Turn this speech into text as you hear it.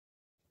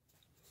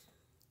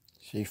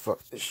She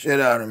fucked the shit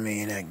out of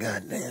me in that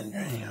goddamn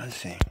dream. I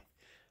see.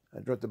 I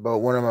dreamt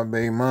about one of my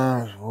baby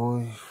moms,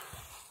 boy.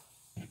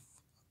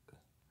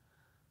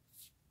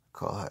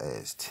 Call her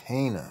ass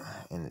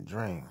Tina in the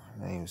dream.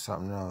 Name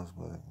something else,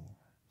 but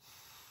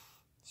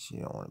she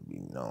don't want to be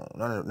known.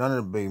 None of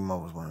the baby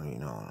mothers want to be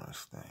known on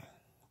this thing.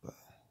 But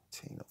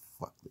Tina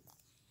fucked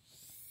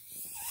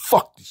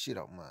the shit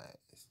out my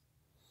ass.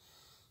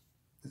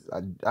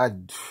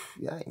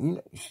 You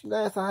know,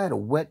 last time I had a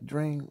wet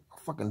dream,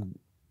 fucking,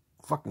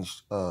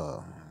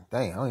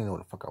 dang, I don't even know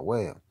what the fuck I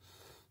wear.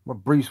 My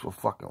briefs were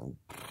fucking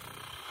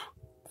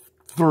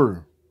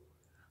through.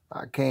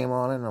 I came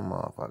on in them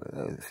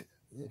motherfuckers.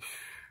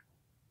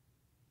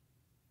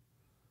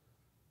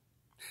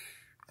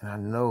 And I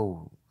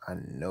know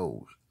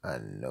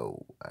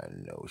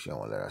she don't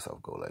want to let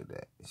herself go like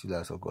that. If she let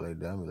herself go like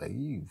that, I'm like,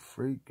 you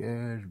freak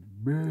ass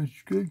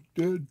bitch, kick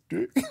that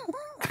dick.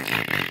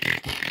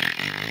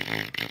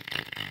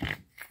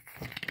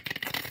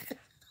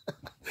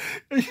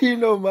 You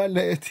know my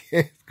nasty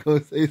ass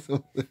gonna say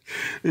something.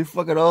 They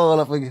fuck it all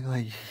up again,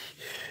 like,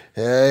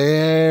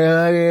 hey,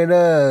 look at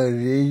us.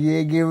 You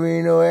ain't give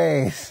me no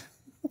ass.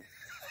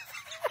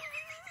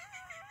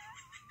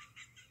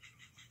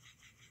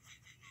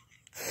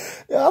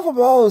 Yeah, I put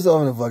my own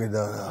self in the fucking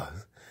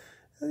doghouse.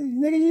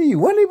 Nigga, you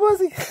Wendy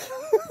pussy?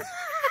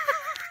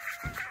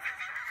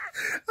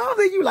 I don't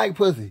think you like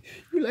pussy.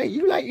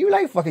 You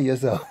like fucking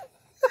yourself.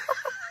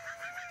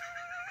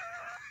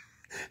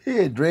 You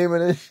ain't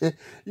dreaming and shit.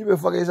 You been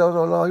fucking yourself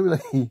so long. You be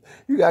like,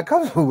 you got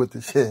comfortable with the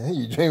shit.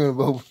 You dreaming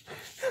about.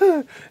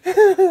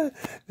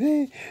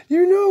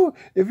 You know,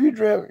 if you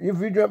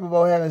dream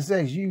about having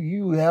sex,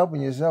 you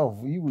helping yourself.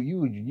 You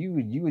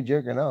were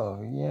jerking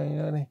off. You know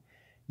what I mean?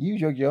 You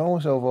jerked your own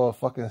self off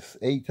fucking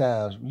 8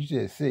 times. You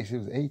said 6. It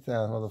was 8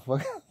 times,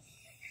 motherfucker.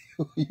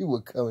 You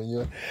were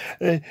coming.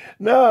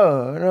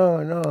 No.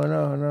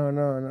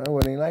 It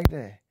wasn't like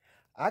that.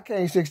 I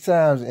came 6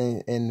 times,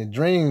 and the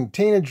dream,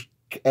 Tina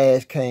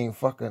ass came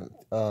fucking,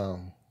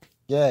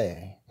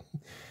 yeah.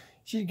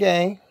 She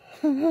came.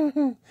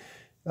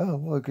 Oh,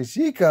 boy, because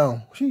she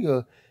go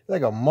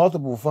like a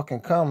multiple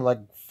fucking come, like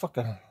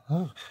fucking,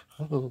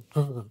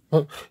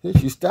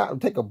 she stopped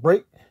and take a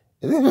break.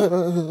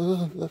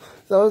 So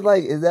it's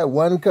like, is that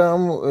one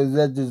come, or is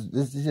that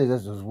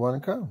that's just one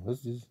come?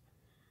 It's just,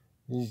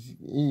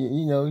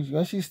 you know,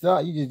 once she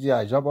start, you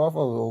just jump off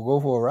or go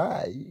for a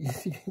ride.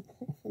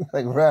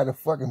 Like ride a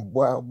fucking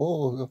wild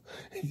bull.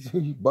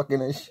 You bucking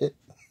that shit.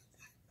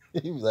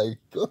 He was like,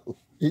 go.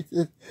 He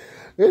said,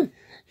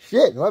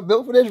 shit, am I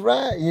built for this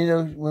ride? You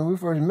know, when we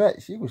first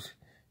met, she was,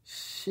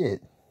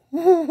 shit.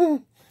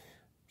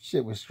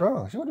 Shit was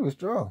strong. Shorty was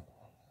strong.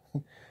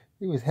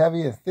 He was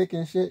heavy and thick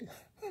and shit.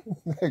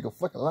 Like a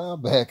fucking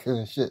linebacker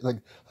and shit.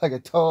 Like a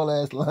tall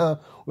ass line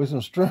with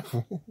some strength.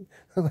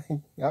 Like,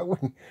 I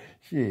wouldn't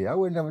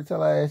never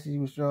tell her ass she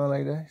was strong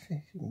like that.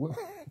 Where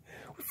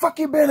the fuck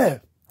you been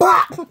at?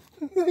 Bop!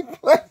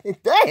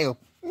 Damn.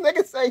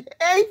 Nigga say,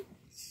 hey,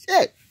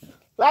 shit.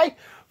 Like,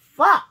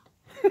 fuck.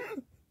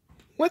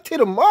 Went to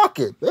the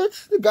market,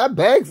 bitch. They got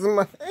bags in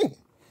my hand.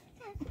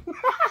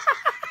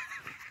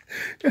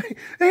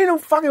 Ain't no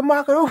fucking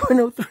market open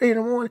no 3 in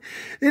the morning.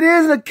 It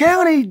is a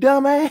county,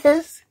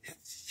 dumbass.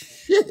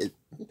 Shit.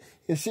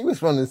 And she was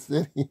from the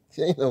city.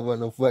 She ain't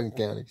no fucking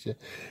county shit.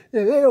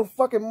 Yeah, there ain't no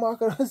fucking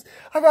market.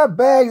 I got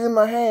bags in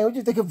my hand. What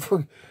you thinking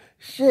for?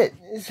 Shit.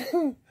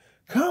 Come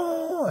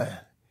on.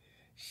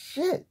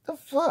 Shit. The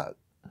fuck?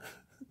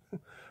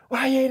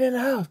 Why you ain't in the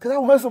house? Because I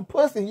want some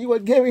pussy. You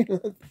would give me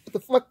to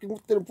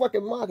the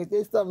fucking market.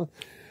 There's something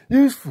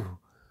useful.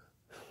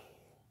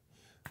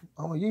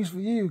 I'm going to use for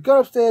you.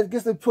 Go upstairs,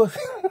 get some pussy.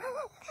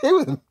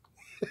 It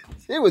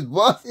was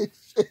bossy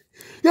as shit.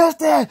 Yes,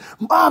 Dad.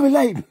 Mommy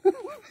late.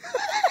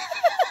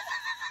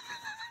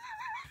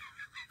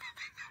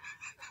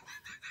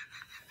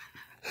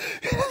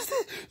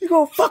 You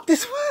gonna fuck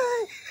this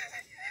way?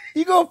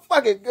 You gonna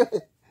fuck it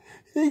good?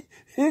 He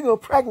gonna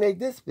pregnate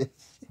this bitch.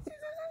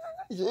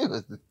 She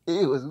was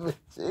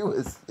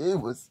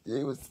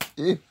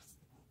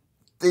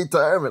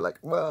determined like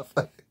a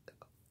motherfucker.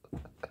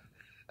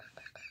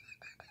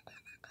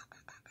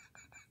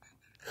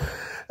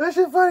 That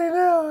shit funny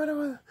now.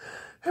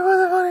 It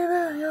wasn't funny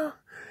then, yo.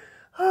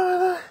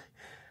 Oh,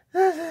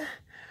 that's it.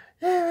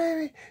 Yeah,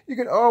 baby. You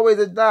can always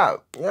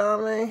adopt. You know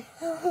what I mean?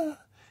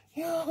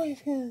 You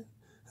always can.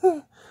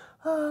 Oh,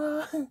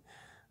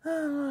 my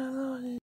Lord.